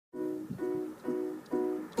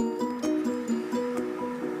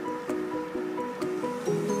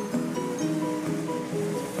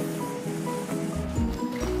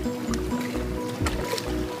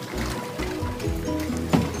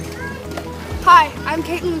Hi, I'm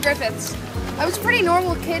Caitlin Griffiths. I was a pretty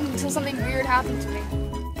normal kid until something weird happened to me.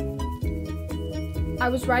 I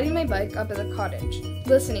was riding my bike up at the cottage,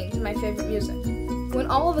 listening to my favorite music, when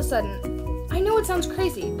all of a sudden, I know it sounds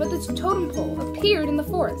crazy, but this totem pole appeared in the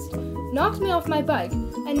forest, knocked me off my bike,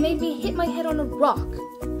 and made me hit my head on a rock.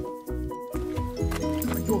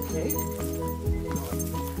 Are you okay?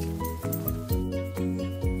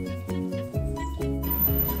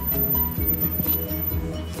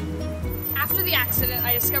 After the accident,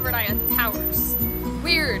 I discovered I had powers.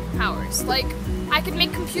 Weird powers, like I could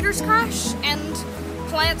make computers crash and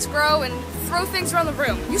plants grow and throw things around the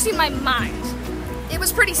room, using my mind. It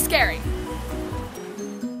was pretty scary.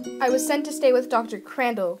 I was sent to stay with Dr.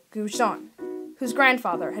 Crandall Goujon, whose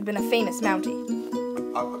grandfather had been a famous Mountie.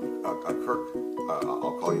 Kirk,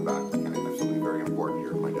 I'll call you back. Okay, there's something very important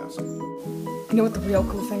here at my desk. You know what the real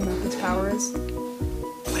cool thing about this power is?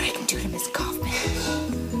 What I can do to Miss Kaufman.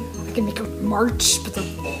 I can make her march, but their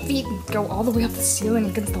feet go all the way up the ceiling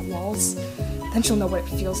against the walls. Then she'll know what it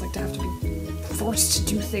feels like to have to be forced to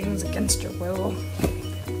do things against your will. I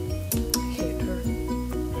hate her.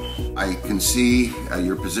 I can see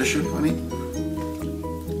your position, honey.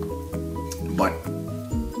 But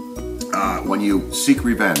when you seek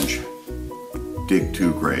revenge, dig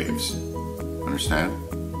 2 graves. Understand?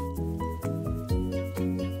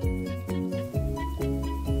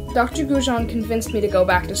 Dr. Goujon convinced me to go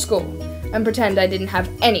back to school and pretend I didn't have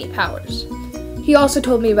any powers. He also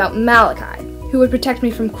told me about Malachi, who would protect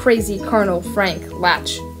me from crazy Colonel Frank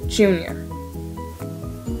Latch, Jr.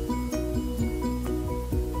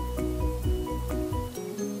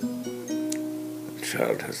 The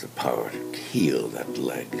child has the power to heal that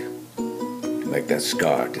leg, to make that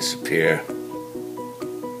scar disappear.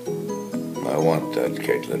 I want that,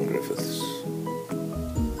 Caitlin Griffiths.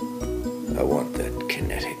 I want that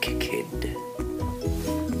Kinetic Kid.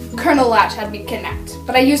 Colonel Latch had me kidnapped,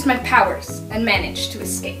 but I used my powers and managed to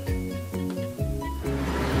escape.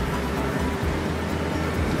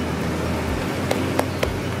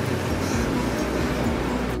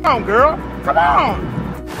 Come on, girl. Come on.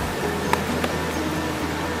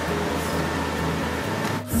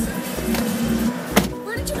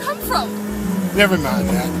 Where did you come from? Never mind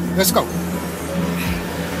that. Let's go.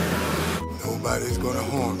 Nobody's gonna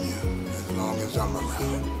harm you as long as I'm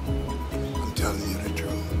around. I'm telling you the truth.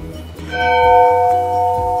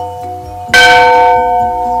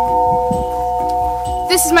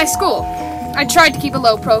 This is my school. I tried to keep a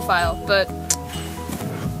low profile, but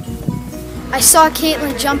I saw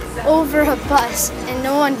Caitlin jump over a bus, and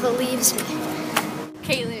no one believes me.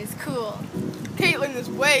 Caitlin is cool. Caitlin is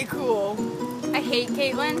way cool. I hate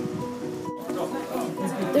Caitlin.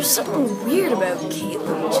 There's something weird about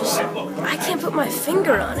Caitlin. I can't put my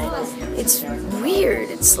finger on it. It's weird.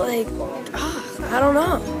 It's like, I don't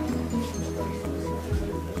know.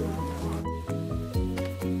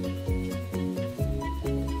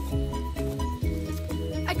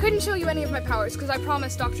 I couldn't show you any of my powers because I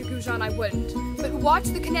promised Dr. Goujon I wouldn't. But watch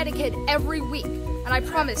the Kinetic Kid every week, and I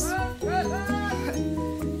promise.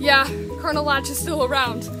 Yeah, Colonel Latch is still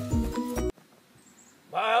around.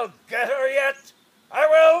 I'll get her yet. I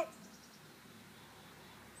will.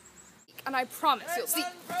 And I promise you'll see.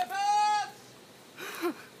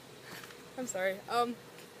 I'm sorry.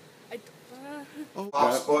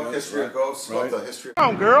 Bob's book, History of Ghosts, about the history. Come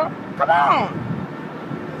on, girl. Come on.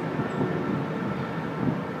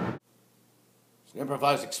 It's an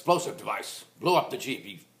improvised explosive device. Blew up the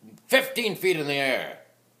Jeep. 15 feet in the air.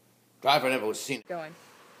 Driver never was seen. Going.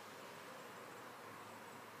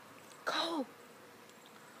 Go.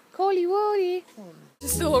 Coley Woody.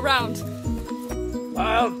 She's still around.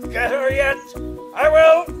 I'll get her yet. I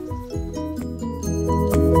will.